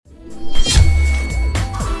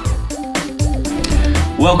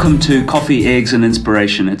Welcome to Coffee, Eggs and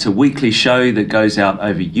Inspiration. It's a weekly show that goes out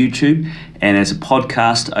over YouTube and as a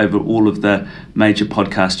podcast over all of the major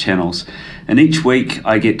podcast channels. And each week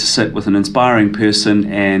I get to sit with an inspiring person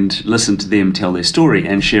and listen to them tell their story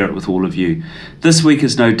and share it with all of you. This week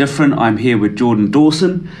is no different. I'm here with Jordan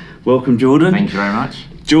Dawson. Welcome, Jordan. Thank you very much.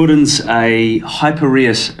 Jordan's a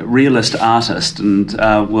hyper-realist artist and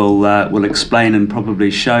will explain and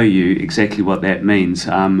probably show you exactly what that means.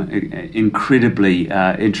 Incredibly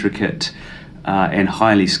intricate and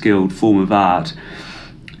highly skilled form of art.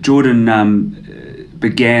 Jordan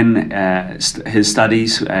began his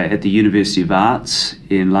studies at the University of Arts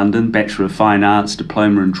in London, Bachelor of Fine Arts,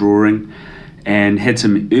 Diploma in Drawing, and had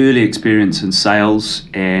some early experience in sales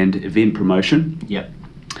and event promotion. Yep.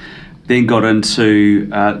 Then got into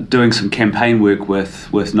doing some campaign work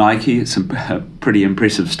with Nike. Some pretty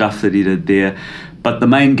impressive stuff that he did there. But the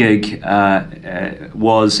main gig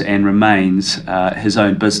was and remains his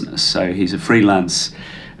own business. So he's a freelance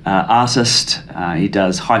artist. He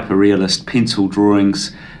does hyper-realist pencil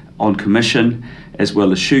drawings on commission, as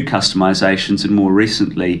well as shoe customizations and more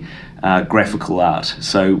recently graphical art.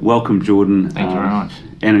 So welcome, Jordan. Thank you very much.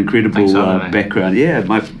 An incredible background. Yeah,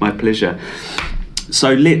 my pleasure.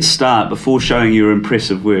 So let's start, before showing your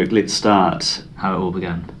impressive work, let's start. How it all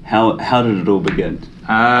began. How did it all begin?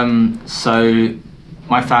 So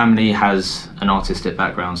my family has an artistic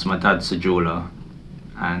background. So my dad's a jeweller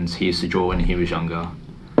and he used to draw when he was younger.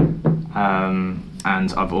 And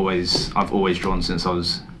I've always drawn since I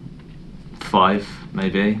was 5,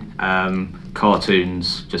 maybe.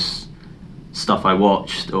 Cartoons, just stuff I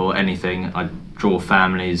watched or anything. I draw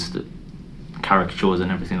families, caricatures and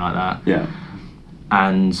everything like that. Yeah.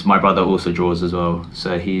 And my brother also draws as well,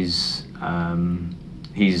 so he's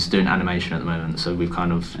doing animation at the moment. So we've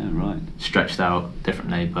kind of stretched out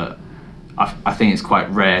differently, but I think it's quite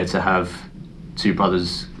rare to have two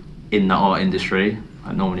brothers in the art industry.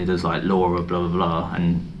 Normally there's like law or blah blah blah,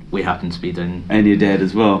 and we happen to be doing. And your dad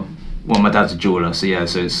as well. Well, my dad's a jeweller, so yeah.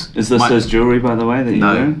 So it's. Is this his jewellery, by the way? That you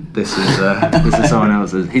No, this is someone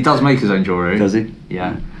else's. He does make his own jewellery. Does he?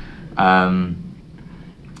 Yeah.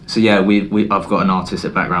 So yeah, I've got an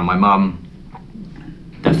artistic background. My mum,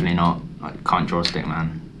 definitely not. Can't draw a stick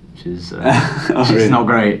man. She's really? not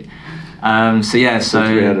great. So yeah, so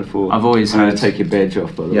 3 out of 4. I've always I'm had. going to take your badge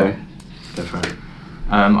off, by the way. Go for it.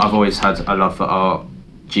 I've always had a love for art.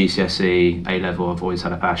 GCSE, A level. I've always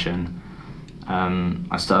had a passion.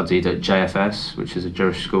 I studied at JFS, which is a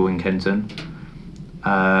Jewish school in Kenton.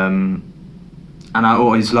 And I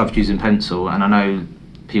always loved using pencil, and I know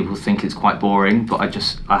people think it's quite boring, but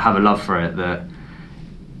I have a love for it, that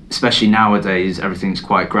especially nowadays everything's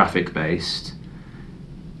quite graphic based.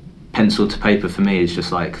 Pencil to paper for me is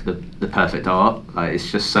just like the perfect art. Like it's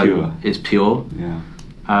just so pure. It's pure. Yeah.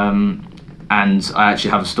 And I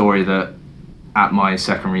actually have a story that at my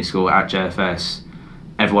secondary school at JFS,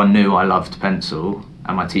 everyone knew I loved pencil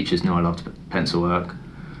and my teachers knew I loved pencil work.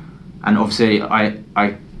 And obviously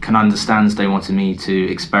I can understand they wanted me to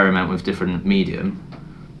experiment with different medium,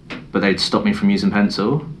 but they'd stop me from using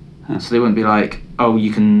pencil. So they wouldn't be like, oh,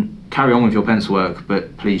 you can carry on with your pencil work,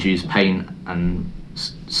 but please use paint and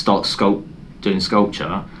start doing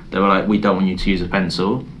sculpture. They were like, we don't want you to use a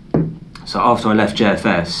pencil. So after I left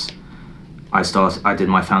JFS, I did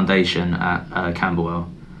my foundation at Camberwell.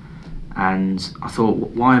 And I thought,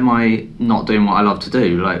 why am I not doing what I love to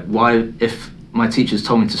do? Like, why, if my teachers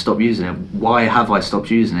told me to stop using it, why have I stopped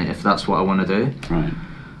using it if that's what I want to do? Right.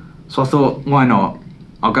 So I thought, why not?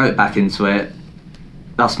 I'll go back into it.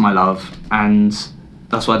 That's my love, and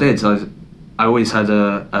that's what I did. I always had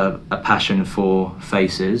a passion for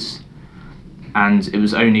faces, and it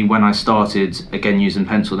was only when I started again using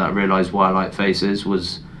pencil that I realised why I like faces.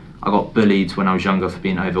 I got bullied when I was younger for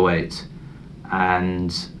being overweight,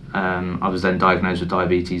 and I was then diagnosed with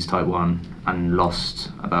diabetes type 1 and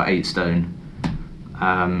lost about 8 stone.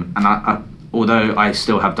 And I although I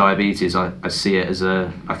still have diabetes, I see it as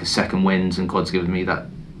a second wind, and God's given me that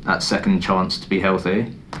second chance to be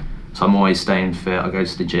healthy. So I'm always staying fit. I go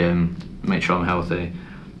to the gym, make sure I'm healthy.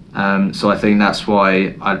 So I think that's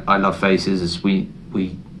why I love faces. Is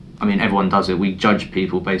everyone does it. We judge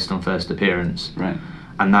people based on first appearance, right?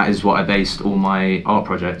 And that is what I based all my art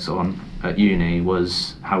projects on at uni,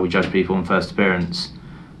 was how we judge people on first appearance.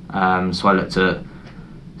 So I looked at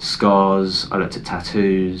scars, I looked at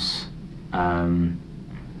tattoos. I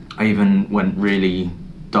even went really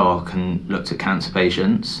dark and looked at cancer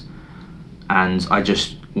patients, and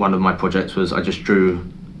one of my projects was I just drew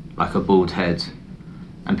like a bald head,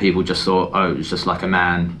 and people just thought, oh, it was just like a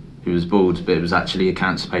man who was bald, but it was actually a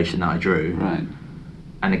cancer patient that I drew. Right.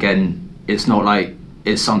 And again, it's not like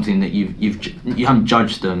it's something that you haven't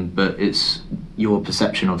judged them, but it's your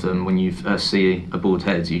perception of them. When you first see a bald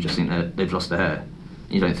head, you just think that they've lost their hair.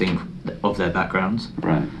 You don't think of their backgrounds.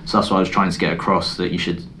 Right. So that's what I was trying to get across, that you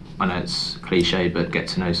should, I know it's cliche, but get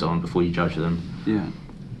to know someone before you judge them. Yeah.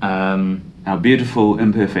 Our beautiful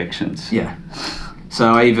imperfections. Yeah.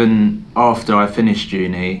 So after I finished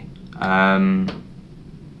uni, I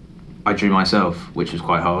drew myself, which was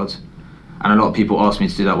quite hard. And a lot of people asked me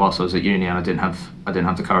to do that whilst I was at uni, and I didn't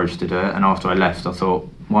have the courage to do it. And after I left, I thought,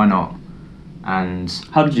 why not? And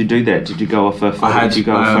how did you do that? Did you go off a photo? Did you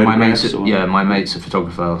go off my mate's a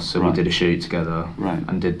photographer, so right. we did a shoot together, right.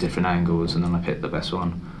 and did different angles, and then I picked the best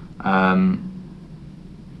one.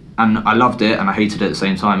 And I loved it, and I hated it at the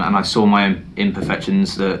same time. And I saw my own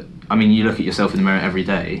imperfections. That, I mean, you look at yourself in the mirror every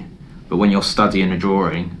day, but when you're studying a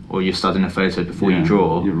drawing or you're studying a photo before you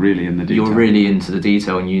draw, you're really in the detail. You're really into the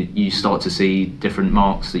detail, and you start to see different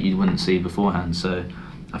marks that you wouldn't see beforehand. So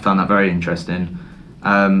I found that very interesting.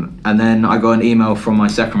 And then I got an email from my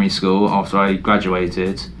secondary school after I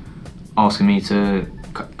graduated, asking me to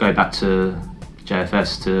go back to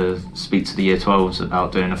JFS to speak to the Year 12s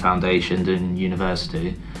about doing a foundation, doing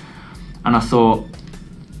university. And I thought,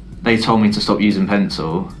 they told me to stop using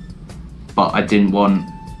pencil, but I didn't want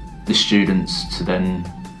the students to then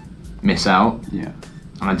miss out. Yeah.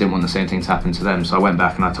 And I didn't want the same thing to happen to them. So I went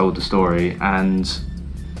back and I told the story, and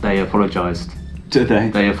they apologised. Did they?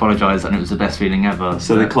 They apologised, and it was the best feeling ever.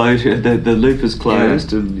 So the loop is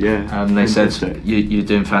closed, yeah. And they said, you're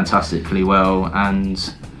doing fantastically well, and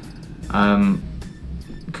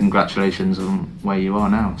congratulations on where you are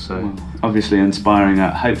now. So well, obviously inspiring,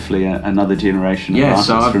 hopefully another generation. Of artists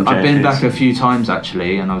so I've from been back a few times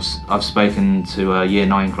actually, and I've spoken to Year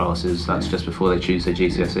 9 classes. That's just before they choose their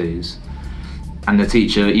GCSEs, and the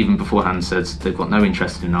teacher even beforehand said they've got no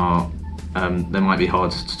interest in art. They might be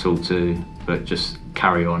hard to talk to, but just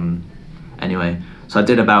carry on anyway. So I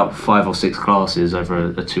did about 5 or 6 classes over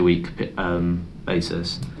a 2-week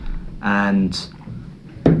basis, and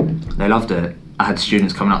they loved it. I had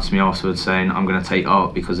students coming up to me afterwards saying, I'm going to take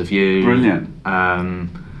art because of you. Brilliant.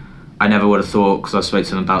 I never would have thought, because I spoke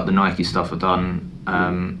to them about the Nike stuff I've done,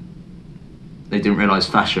 they didn't realise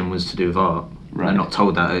fashion was to do with art. Right. They're not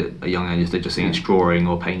told that at a young age. They just think it's drawing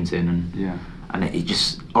or painting, and it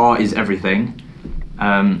just, art is everything.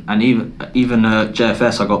 And even at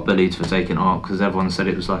JFS I got bullied for taking art, because everyone said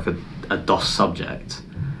it was like a DOS subject,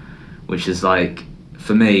 which is like,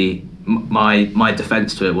 for me, my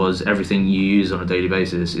defence to it was everything you use on a daily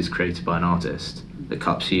basis is created by an artist. The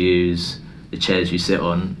cups you use, the chairs you sit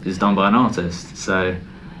on is done by an artist. So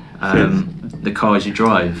the cars you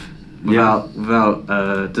drive, without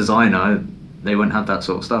a designer, they wouldn't have that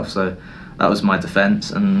sort of stuff. So that was my defence,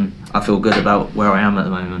 and I feel good about where I am at the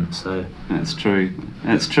moment. So that's true.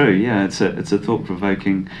 Yeah, it's a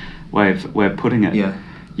thought-provoking way of putting it. Yeah.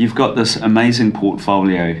 You've got this amazing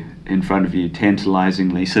portfolio in front of you,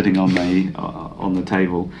 tantalisingly sitting on the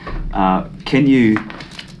table. Can you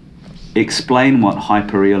explain what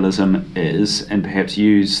hyperrealism is, and perhaps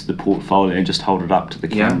use the portfolio and just hold it up to the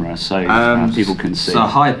camera so people can see? So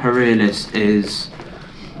hyperrealist is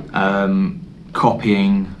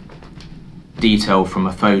copying detail from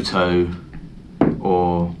a photo,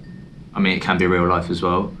 or I mean it can be real life as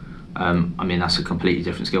well. I mean that's a completely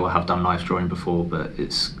different skill. I have done life drawing before, but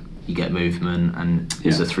you get movement, and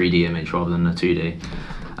it's a 3D image rather than a 2D.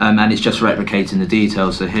 And it's just replicating the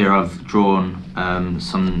details. So here I've drawn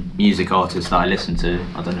some music artists that I listen to.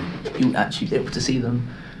 I don't know if you'll actually be able to see them,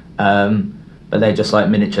 but they're just like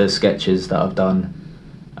miniature sketches that I've done.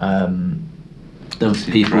 There's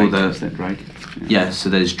people that Drake. Yeah, so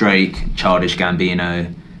there's Drake, Childish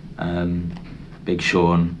Gambino, Big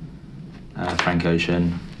Sean, Frank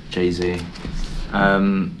Ocean, Jay-Z.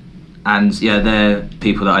 And yeah, they're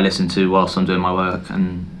people that I listen to whilst I'm doing my work,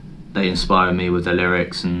 and they inspire me with their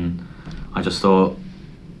lyrics. And I just thought,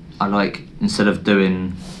 instead of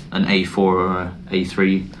doing an A4 or an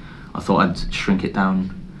A3, I thought I'd shrink it down.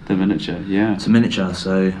 The miniature, yeah. To miniature,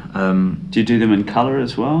 so... do you do them in colour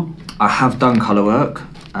as well? I have done colour work.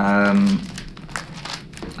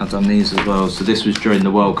 I've done these as well. So this was during the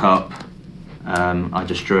World Cup. I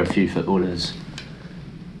just drew a few footballers.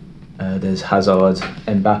 There's Hazard,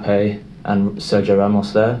 Mbappe, and Sergio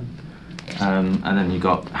Ramos there. And then you've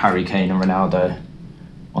got Harry Kane and Ronaldo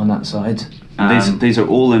on that side. These are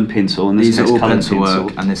all in pencil, and these are all pencil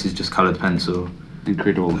work, and this is just coloured pencil.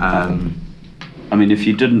 Incredible. I mean, if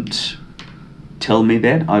you didn't tell me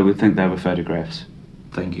that, I would think they were photographs.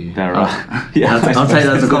 Thank you. They're I'll take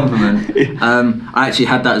that as a compliment. I actually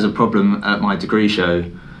had that as a problem at my degree show.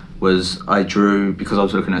 Was I drew, because I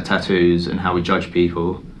was looking at tattoos and how we judge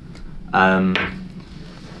people.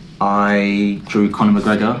 I drew Conor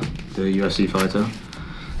McGregor, the UFC fighter,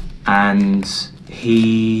 and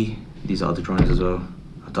these are the drawings as well,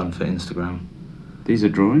 I've done for Instagram. These are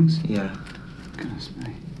drawings? Yeah. Goodness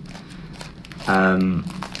me.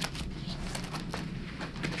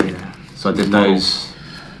 Yeah, so I did those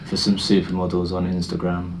for some supermodels on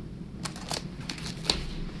Instagram.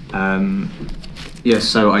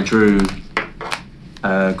 So I drew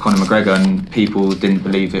Conor McGregor, and people didn't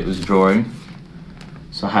believe it was a drawing,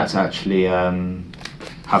 so I had to actually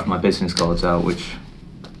have my business cards out, which,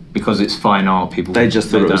 because it's fine art, people They just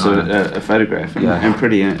thought it was don't know. a photograph, and, Yeah. and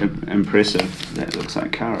pretty impressive. That looks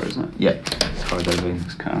like Cara, isn't it? Yeah, it's Cara Delevingne.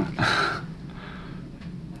 It's Cara.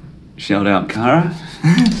 Shout out, Cara.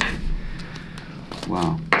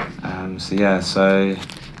 Wow. So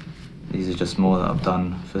these are just more that I've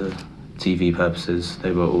done for TV purposes.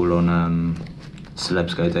 They were all on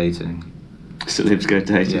Celebs Go Dating. Celebs Go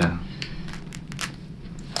Dating. Yeah.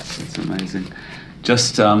 That's amazing.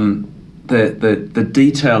 Just the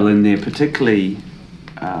detail in there, particularly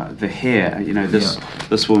the hair. You know,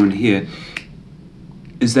 this woman here.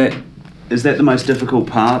 Is that the most difficult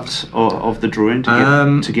part of the drawing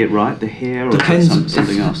to get right? The hair, or Depends. is it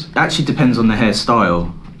something else? Actually, depends on the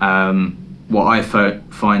hairstyle. What I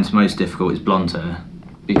find most difficult is blonde hair,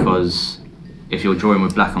 because if you're drawing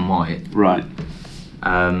with black and white, Right.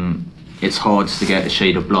 it's hard to get a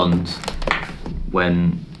shade of blonde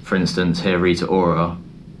when, for instance, here Rita Ora,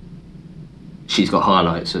 she's got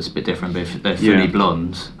highlights, so it's a bit different, but if they're fully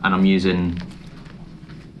blonde and I'm using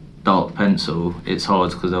dark pencil, it's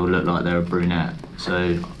hard because they'll look like they're a brunette.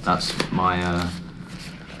 So that's my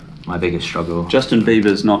biggest struggle. Justin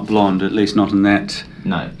Bieber's not blonde, at least not in that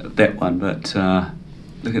one, but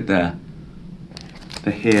look at that.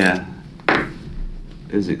 The hair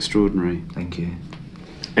is extraordinary. Thank you.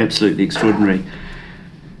 Absolutely extraordinary.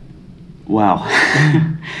 Wow.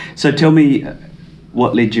 So tell me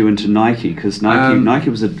what led you into Nike, because Nike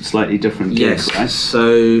was a slightly different gig, Yes, right?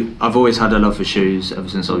 so I've always had a love for shoes. Ever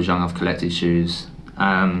since I was young, I've collected shoes.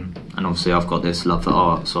 And obviously I've got this love for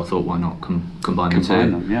art, so I thought, why not combine the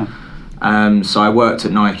two? them, yeah. So I worked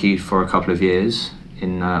at Nike for a couple of years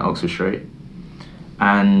in Oxford Street,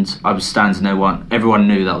 and I was standing there. Everyone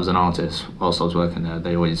knew that I was an artist whilst I was working there.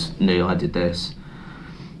 They always knew I did this.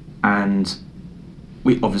 And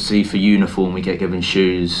we obviously, for uniform, we get given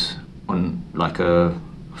shoes on like a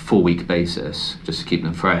 4-week basis, just to keep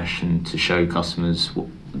them fresh and to show customers what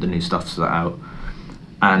the new stuff's out.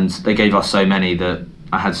 And they gave us so many that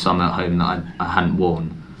I had some at home that I hadn't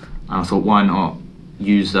worn, and I thought, why not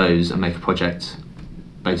use those and make a project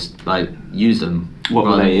based, like, use them. What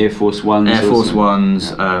were they, Air Force Ones? Air Force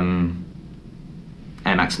Ones, Yeah.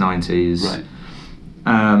 Air Max 90s.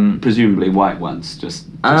 Right. Presumably white ones, just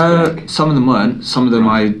black. Some of them weren't. Some of them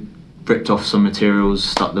I ripped off some materials,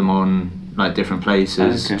 stuck them on like different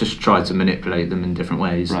places, just tried to manipulate them in different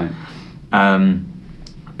ways. Right.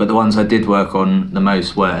 But the ones I did work on the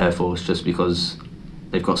most were Air Force, just because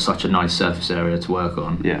they've got such a nice surface area to work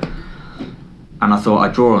on. Yeah. And I thought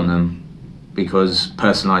I'd draw on them, because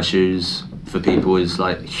personalised shoes for people is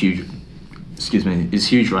like huge. Is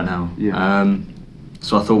huge right now. Yeah.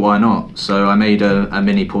 So I thought, why not? So I made a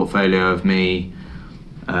mini portfolio of me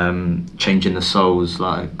changing the soles.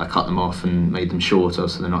 Like, I cut them off and made them shorter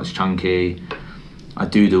so they're not as chunky. I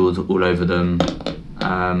doodled all over them,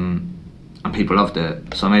 and people loved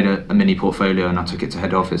it. So I made a mini portfolio, and I took it to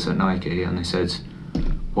head office at Nike, and they said,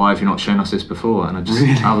 why have you not shown us this before? And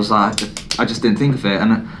I was like, I just didn't think of it.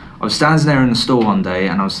 And I was standing there in the store one day,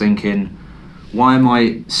 and I was thinking, why am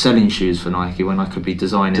I selling shoes for Nike when I could be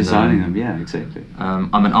designing them? Yeah, exactly.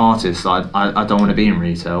 I'm an artist. I don't want to be in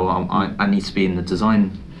retail. I need to be in the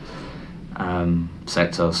design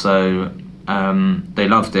sector. So they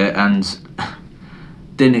loved it and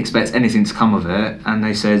didn't expect anything to come of it. And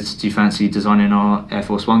they said, do you fancy designing our Air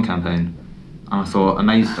Force One campaign? And I thought,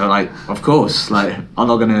 amazing. Like, of course. Like, I'm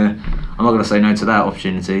not gonna say no to that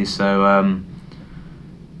opportunity. So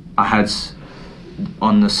I had,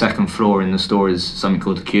 on the second floor in the store is something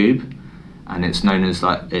called the Cube, and it's known as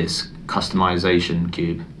it's customization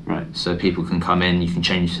cube. Right. So people can come in, you can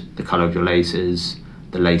change the colour of your laces,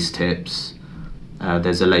 the lace tips.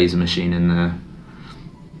 There's a laser machine in there,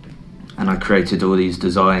 and I created all these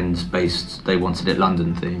designs based. They wanted it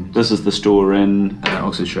London themed. This is the store in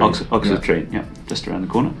Oxford Street. Oxford Street. Yeah, just around the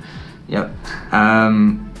corner. Yep.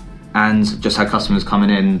 And just had customers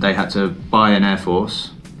coming in. They had to buy an Air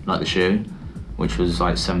Force, like the shoe, which was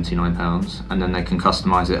like £79, and then they can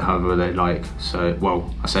customise it however they like. So,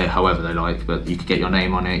 well, I say however they like, but you could get your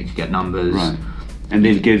name on it, you could get numbers. Right. And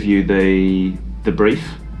they'd give you the brief?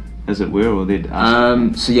 as it were, or they'd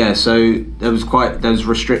so there was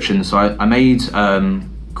restrictions. So I made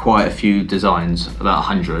quite a few designs, about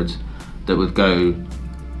 100, that would go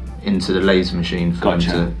into the laser machine for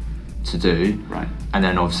them to do. Right. And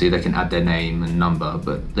then obviously they can add their name and number,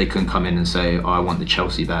 but they couldn't come in and say, "Oh, I want the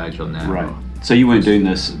Chelsea badge on there." Right. So you weren't doing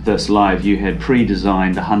this live. You had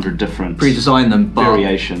pre-designed 100 different them,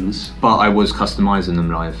 variations, but I was customizing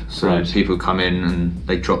them live. So right. people come in and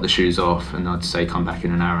they drop the shoes off, and I'd say come back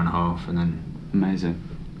in an hour and a half, and then. Amazing.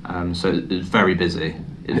 So it was very busy.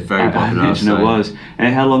 It was very popular. I imagine it was.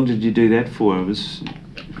 And how long did you do that for? It was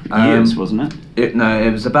years, wasn't it?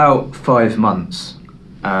 It was about 5 months,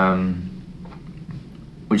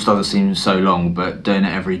 which doesn't seem so long, but doing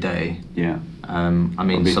it every day. Yeah. I mean,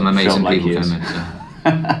 probably some amazing like people came in. So.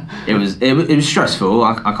 It was stressful.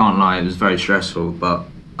 I can't lie. It was very stressful, but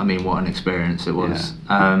I mean, what an experience it was.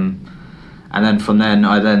 Yeah. And then from then,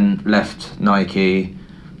 I then left Nike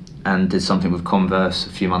and did something with Converse a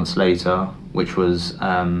few months later, which was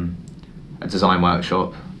a design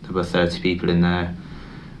workshop. There were 30 people in there,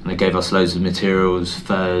 and they gave us loads of materials,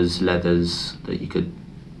 furs, leathers that you could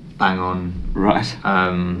bang on. Right.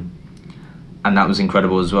 And that was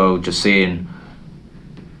incredible as well, just seeing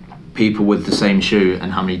people with the same shoe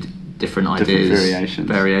and how many different ideas,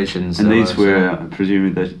 variations. And these were,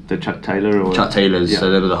 presumably, the Chuck Taylor or Chuck Taylors. Yeah. So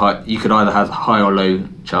they were the high. You could either have high or low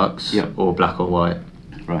Chucks, yep. or black or white,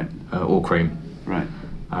 right, or cream. Right.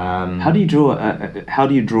 How do you draw? How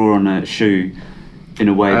do you draw on a shoe in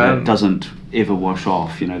a way that doesn't ever wash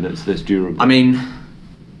off? You know, that's durable. I mean,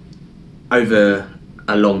 over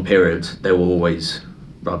a long period, they will always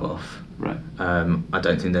rub off. Right. I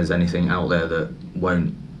don't think there's anything out there that will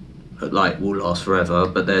last forever.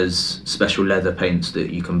 But there's special leather paints that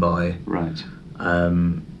you can buy. Right.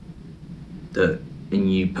 That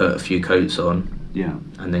and you put a few coats on. Yeah.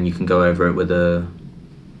 And then you can go over it with a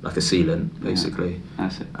sealant, basically. Yeah,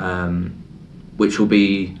 that's it. Which will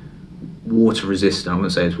be water resistant. I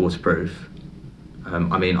wouldn't say it's waterproof.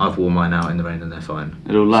 I mean, I've worn mine out in the rain and they're fine.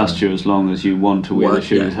 It'll last you as long as you want to wear the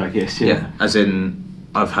shoes, I guess. Yeah. As in,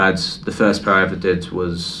 I've had the first pair I ever did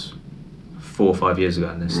was 4 or 5 years ago,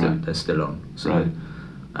 and they're still on. So, right.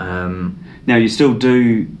 Now you still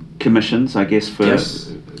do commissions, I guess,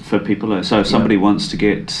 for people. So if somebody wants to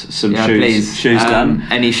get some shoes done,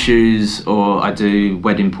 any shoes, or I do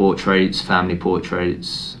wedding portraits, family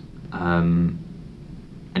portraits,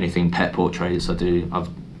 anything pet portraits. I've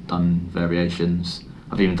done variations.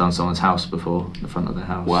 I've even done someone's house before, the front of their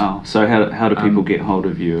house. Wow. So how do people get hold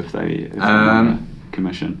of you if they want a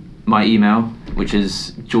commission? My email, which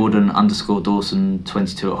is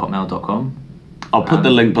jordan_dawson22@hotmail.com. I'll put the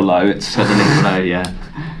link below. Put the link below, yeah.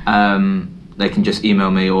 They can just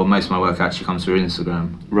email me, or most of my work actually comes through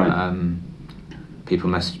Instagram. Right. People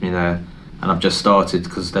message me there, and I've just started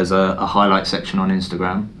because there's a highlight section on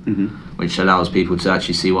Instagram, mm-hmm. which allows people to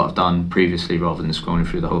actually see what I've done previously rather than scrolling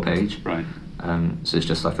through the whole page. Right. So it's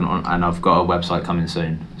just like and I've got a website coming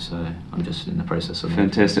soon, so I'm just in the process of it.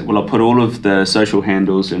 Fantastic. Well, I'll put all of the social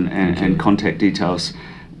handles and contact details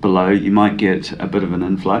below. You might get a bit of an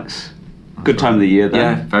influx. Good time of the year, though.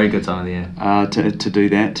 Yeah, very good time of the year. To do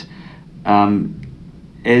that.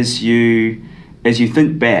 As you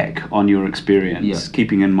think back on your experience,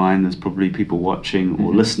 keeping in mind there's probably people watching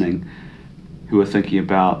or listening who are thinking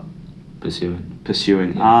about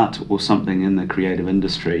pursuing art or something in the creative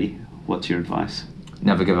industry, what's your advice?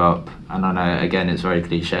 Never give up. And I know, again, it's very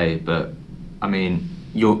cliche, but I mean,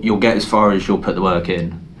 you'll get as far as you'll put the work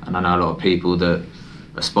in. And I know a lot of people that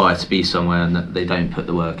aspire to be somewhere and that they don't put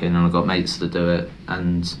the work in, and I've got mates that do it,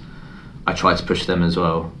 and I try to push them as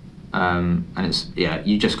well. And it's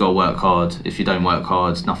you just got to work hard. If you don't work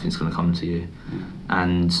hard, nothing's going to come to you.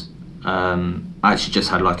 And I actually just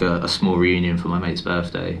had like a small reunion for my mate's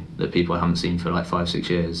birthday that people I haven't seen for like 5-6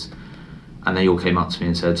 years, and they all came up to me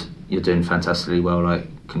and said, "You're doing fantastically well, like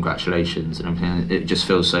congratulations," and everything. It just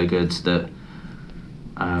feels so good that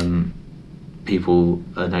people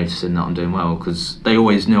are noticing that I'm doing well, because they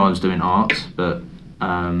always knew I was doing art, but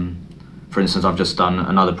for instance, I've just done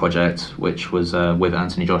another project which was with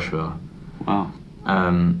Anthony Joshua. Wow.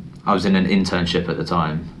 I was in an internship at the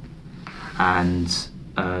time, and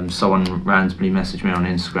someone randomly messaged me on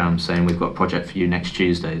Instagram saying, "We've got a project for you next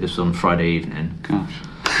Tuesday." This was on Friday evening. Gosh.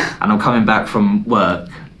 And I'm coming back from work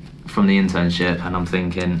from the internship, and I'm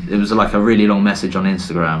thinking, it was like a really long message on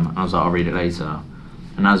Instagram, and I was like, I'll read it later.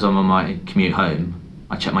 And as I'm on my commute home,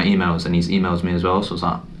 I check my emails, and he's emails me as well. So I was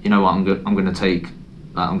like, you know what, I'm going to take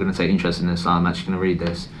interest in this. I'm actually going to read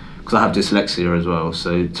this, because I have dyslexia as well.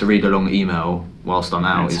 So to read a long email whilst I'm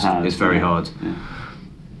out is very hard. Yeah.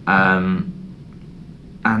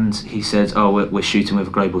 and he said, "Oh, we're shooting with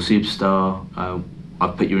a global superstar.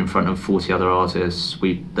 I've put you in front of 40 other artists.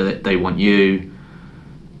 They want you."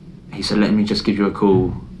 He said, "Let me just give you a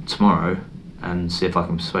call tomorrow and see if I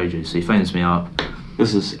can persuade you." So he phones me up.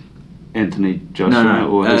 This is Anthony Joshua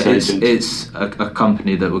or his agent? It's a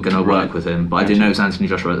company that were going to work with him, but I didn't know it was Anthony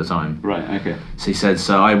Joshua at the time. Right, okay. So he said,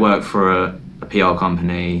 "So I work for a PR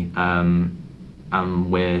company,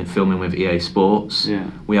 and we're filming with EA Sports. Yeah.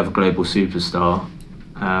 We have a global superstar,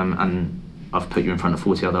 and I've put you in front of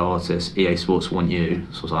 40 other artists. EA Sports want you."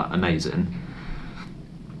 So I was like, amazing.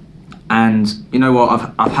 And you know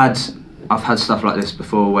what? I've had stuff like this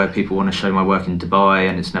before where people want to show my work in Dubai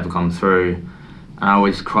and it's never come through. And I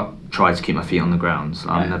always try to keep my feet on the ground. So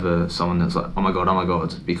I'm never someone that's like, oh my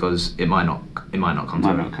god, because it might not come through. Might not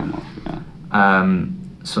come off. Yeah.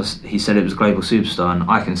 So he said it was a global superstar, and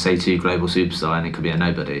I can say to you global superstar, and it could be a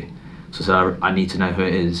nobody. So I said, I need to know who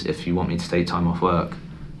it is if you want me to take time off work.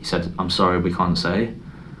 He said, "I'm sorry, we can't say."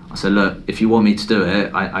 I said, "Look, if you want me to do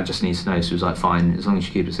it, I just need to know." So he was like, "Fine, as long as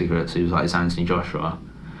you keep it secret." So he was like, "It's Anthony Joshua."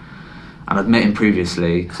 And I'd met him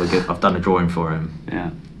previously, because I've done a drawing for him.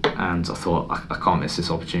 Yeah. And I thought, I can't miss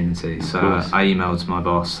this opportunity. So I emailed my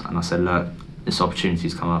boss and I said, "Look, this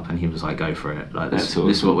opportunity's come up," and he was like, "Go for it. Like this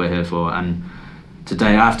is what we're here for." And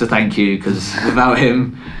today I have to thank you, because without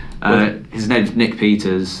him, his name's Nick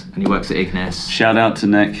Peters and he works at Ignis. Shout out to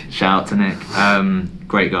Nick.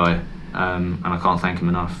 Great guy. And I can't thank him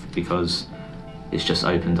enough, because it's just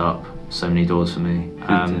opened up so many doors for me.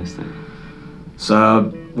 Fantastic. So I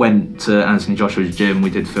went to Anthony Joshua's gym, we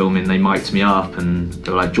did filming, they mic'd me up and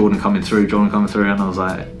they were like, Jordan coming through, and I was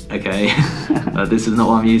like, okay, this is not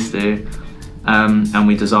what I'm used to. And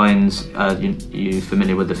we designed, you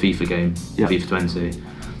familiar with the FIFA game, yeah. FIFA 20?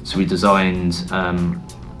 So we designed,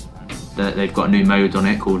 they've got a new mode on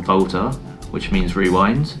it called Volta, which means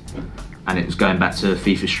rewind, and it was going back to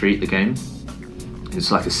FIFA Street, the game.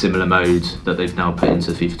 It's like a similar mode that they've now put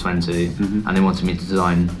into FIFA 20, and they wanted me to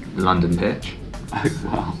design the London pitch.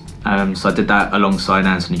 Oh, wow. So I did that alongside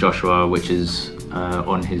Anthony Joshua, which is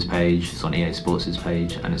on his page. It's on EA Sports'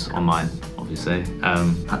 page, and it's on mine, obviously.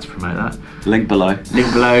 Had to promote that. Link below.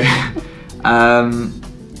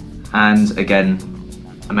 And again,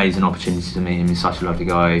 amazing opportunity to meet him. He's such a lovely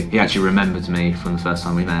guy. He actually remembered me from the first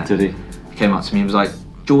time we met. Did he? He came up to me and was like,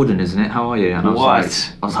 "Jordan, isn't it? How are you?" And I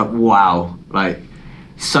was like, wow, like,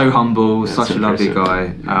 so humble, That's such a lovely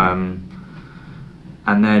guy. Yeah.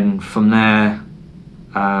 And then from there,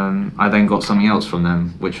 I then got something else from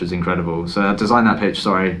them, which was incredible. So I designed that pitch.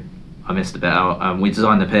 Sorry, I missed a bit out. We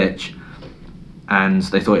designed the pitch, and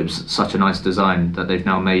they thought it was such a nice design that they've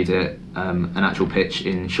now made it an actual pitch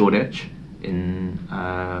in Shoreditch in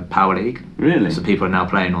Power League. Really? So people are now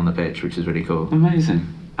playing on the pitch, which is really cool. Amazing.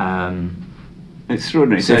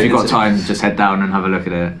 Extraordinary. So if you've got time, just head down and have a look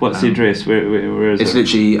at it. What's the address? Where is it? It's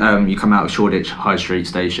literally, you come out of Shoreditch High Street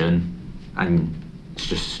Station, and it's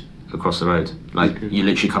just across the road. Like, you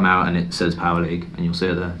literally come out and it says Power League, and you'll see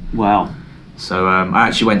it there. Wow. So I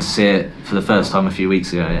actually went to see it for the first time a few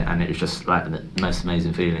weeks ago, and it was just like the most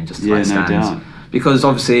amazing feeling, just to Yeah, like stand. no doubt. Because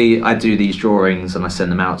obviously I do these drawings and I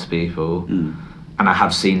send them out to people, and I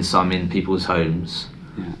have seen some in people's homes,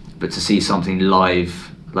 but to see something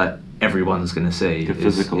live, like everyone's going to see, A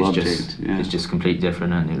physical object, it's just completely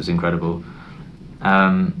different, and it was incredible.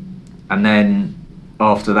 And then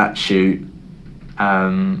after that shoot,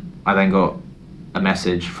 I then got a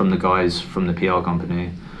message from the guys from the PR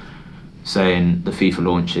company saying the FIFA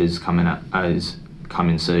launch is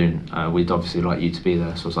coming soon. We'd obviously like you to be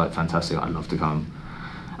there. So I was like, fantastic, I'd love to come.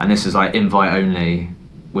 And this is like invite only,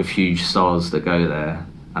 with huge stars that go there,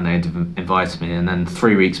 and they invited me. And then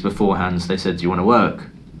 3 weeks beforehand, they said, "Do you want to work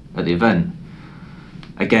at the event?"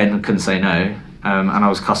 Again, I couldn't say no. And I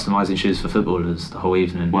was customising shoes for footballers the whole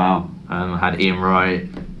evening. Wow. I had Ian Wright,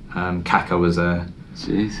 Kaka was there.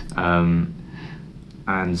 Jeez.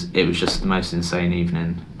 And it was just the most insane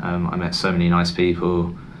evening. I met so many nice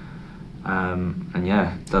people, and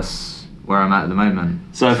yeah, that's where I'm at the moment.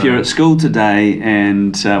 So if you're at school today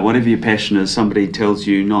and whatever your passion is, somebody tells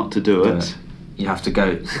you not to do it, you have to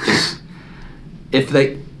go. Just, if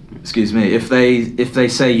they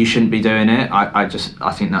say you shouldn't be doing it, I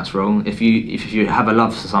think that's wrong. If you have a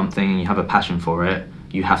love for something and you have a passion for it,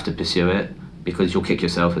 you have to pursue it, because you'll kick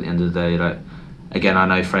yourself at the end of the day. Like, again, I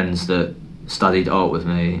know friends that studied art with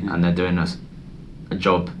me, and they're doing a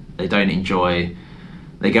job they don't enjoy.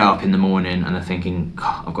 They get up in the morning and they're thinking,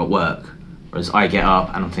 God, I've got work. Whereas I get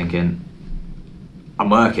up and I'm thinking, I'm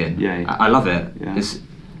working. Yeah. I love it. Yeah.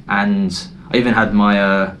 And I even had my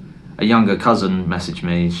a younger cousin message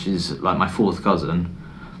me. She's like my fourth cousin.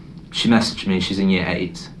 She messaged me. She's in year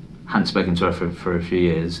 8. hadn't spoken to her for a few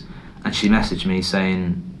years, and she messaged me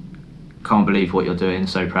saying, "Can't believe what you're doing,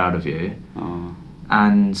 so proud of you." Oh.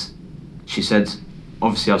 And she said,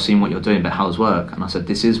 "Obviously I've seen what you're doing, but how's work?" And I said,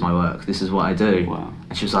 "This is my work, this is what I do." Wow.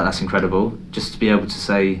 And she was like, "That's incredible," just to be able to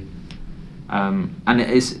say, and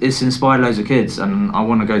it's inspired loads of kids, and I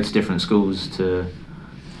want to go to different schools to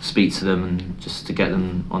speak to them and just to get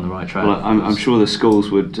them on the right track. Well, I'm sure the schools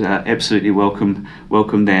would absolutely welcome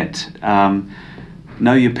that.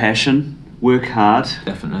 Know your passion, work hard,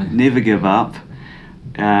 Definitely. never give up.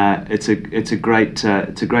 It's a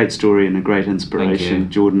great story and a great inspiration, Thank you.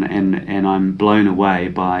 Jordan, and I'm blown away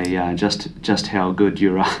by just how good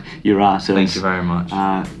your art is. Thank you very much.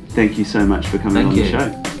 Thank you so much for coming on the show.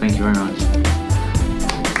 Thank you very much.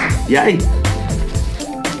 Yay!